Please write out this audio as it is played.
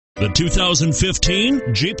The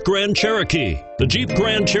 2015 Jeep Grand Cherokee. The Jeep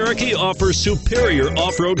Grand Cherokee offers superior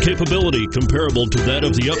off-road capability comparable to that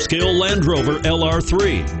of the upscale Land Rover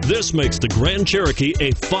LR3. This makes the Grand Cherokee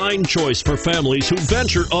a fine choice for families who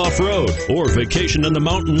venture off-road or vacation in the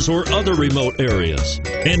mountains or other remote areas,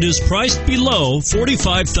 and is priced below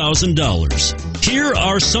 $45,000. Here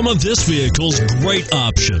are some of this vehicle's great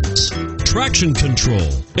options: traction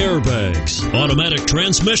control, airbags, automatic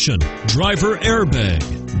transmission, driver airbag,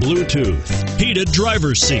 Bluetooth, heated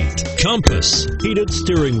driver's seat, compass, heated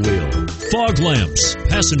steering wheel, fog lamps,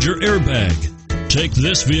 passenger airbag. Take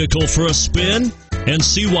this vehicle for a spin and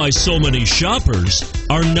see why so many shoppers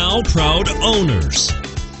are now proud owners.